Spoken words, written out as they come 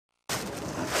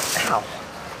Ow.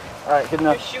 Alright, good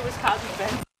enough. Your shoe was causing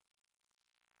bends.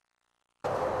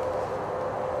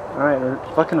 Alright, we're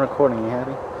fucking recording. You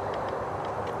happy?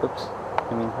 Oops.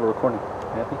 I mean, we're recording.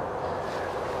 You happy?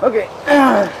 Okay.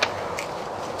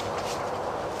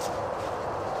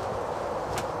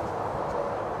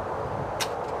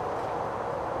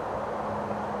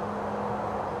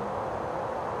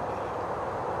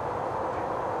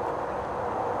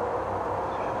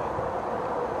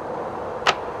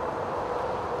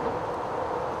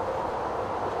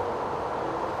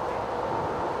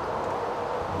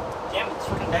 Damn it, this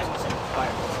fucking guy's gonna set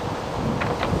fire.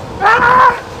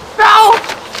 Ah! No!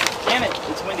 Damn it,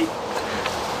 it's windy.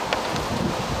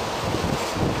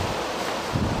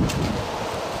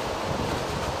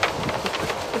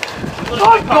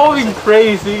 Stop going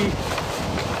crazy!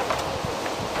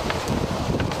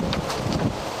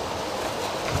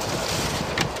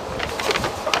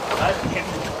 God damn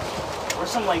it. Or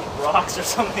some like rocks or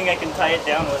something I can tie it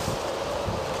down with.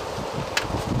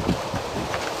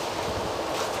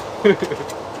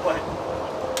 What?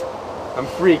 I'm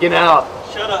freaking out.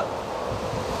 Shut up.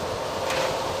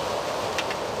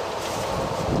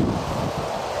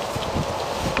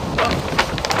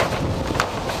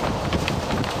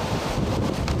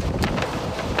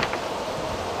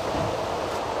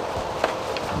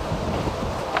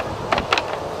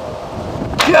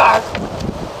 Yes!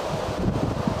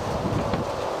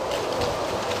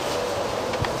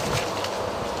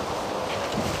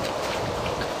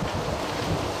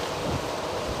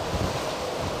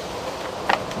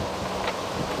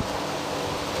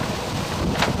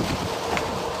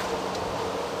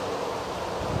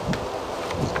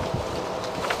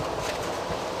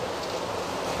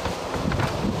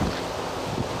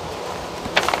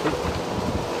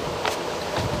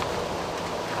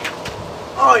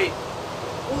 Oi!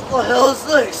 What the hell is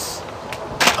this?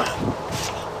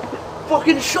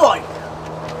 Fucking shite!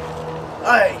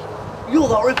 Hey, you're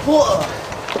that reporter!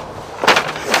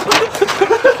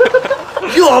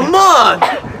 You're a man!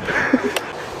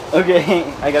 Okay,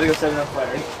 I gotta go set it on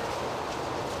fire.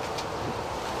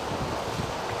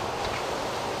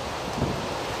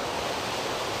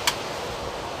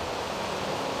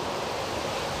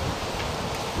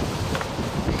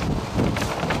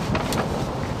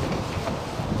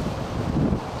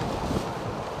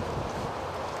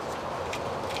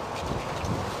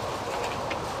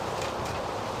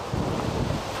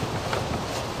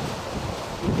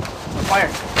 Fire.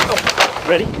 Go.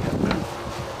 Ready?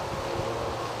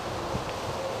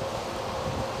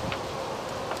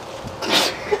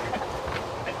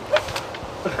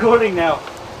 Recording now.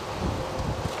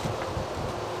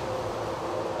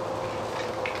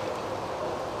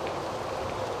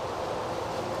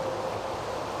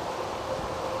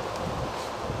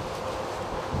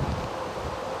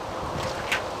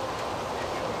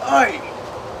 Hey!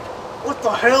 What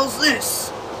the hell's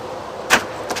this?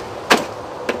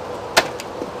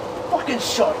 Fucking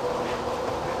shite!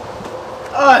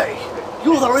 Hey!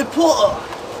 You're the reporter!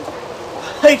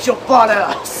 I hate your butt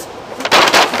ass!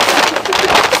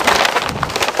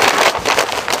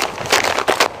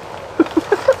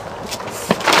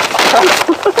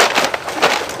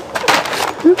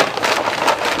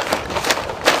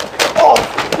 Oh!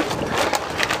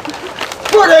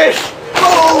 British!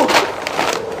 Oh!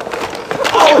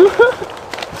 Oh!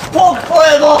 Pork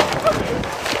flavor!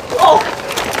 Oh!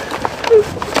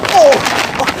 Oh!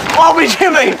 Oh, me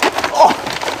Jimmy! Oh!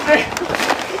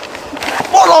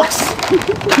 Bollocks!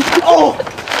 Oh!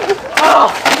 Ah!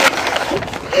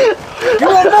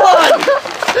 You're a man!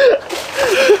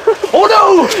 Oh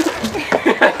no!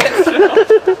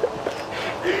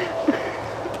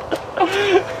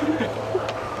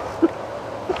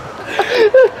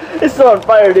 It's still on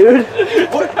fire, dude.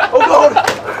 What? Oh god!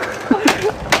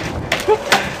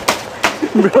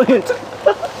 Brilliant.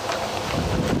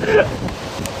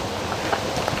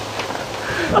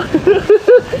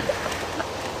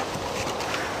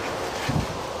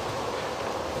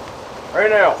 Right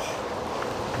now.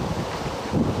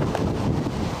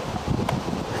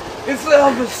 It's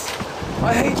Elvis.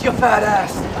 I hate your fat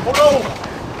ass. Oh no!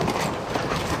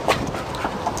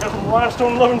 Got some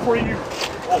limestone loving for you.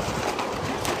 Oh!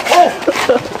 Oh!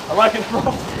 I like it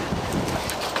rough.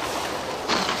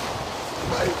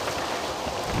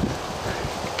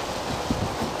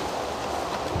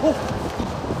 Oh!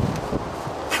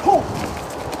 Oh!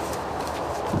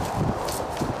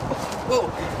 Whoa.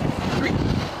 Three.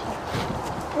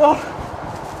 Oh!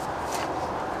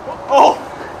 Oh!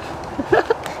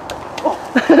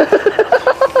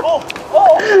 Oh!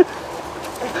 Oh!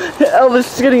 Elvis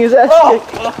is getting his ass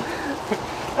kicked.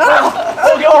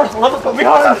 Oh God! Let it from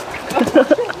behind!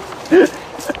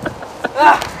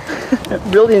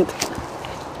 Brilliant.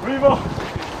 Viva!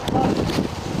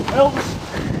 Elvis!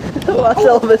 That's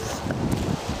Elvis.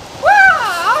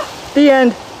 The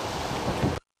end.